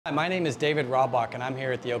Hi, my name is David Robach and I'm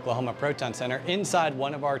here at the Oklahoma Proton Center inside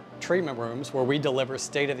one of our treatment rooms where we deliver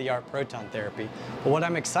state-of-the-art proton therapy. But what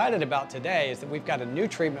I'm excited about today is that we've got a new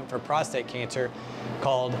treatment for prostate cancer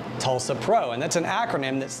called Tulsa Pro, and that's an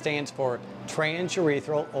acronym that stands for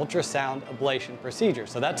transurethral ultrasound ablation procedure.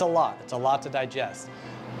 So that's a lot. It's a lot to digest.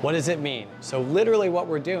 What does it mean? So literally what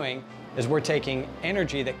we're doing is we're taking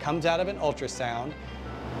energy that comes out of an ultrasound,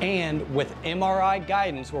 and with MRI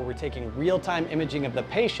guidance, where we're taking real-time imaging of the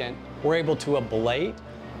patient, we're able to ablate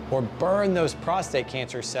or burn those prostate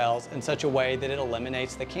cancer cells in such a way that it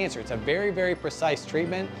eliminates the cancer. It's a very, very precise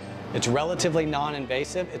treatment. It's relatively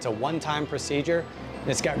non-invasive. It's a one-time procedure, and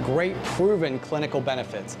it's got great proven clinical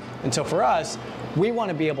benefits. And so for us, we want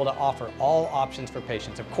to be able to offer all options for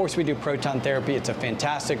patients. Of course, we do proton therapy. It's a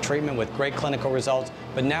fantastic treatment with great clinical results,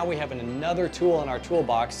 but now we have another tool in our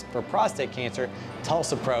toolbox for prostate cancer,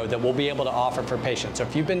 Tulsa Pro, that we'll be able to offer for patients. So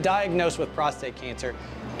if you've been diagnosed with prostate cancer,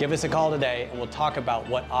 give us a call today and we'll talk about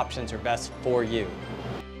what options are best for you.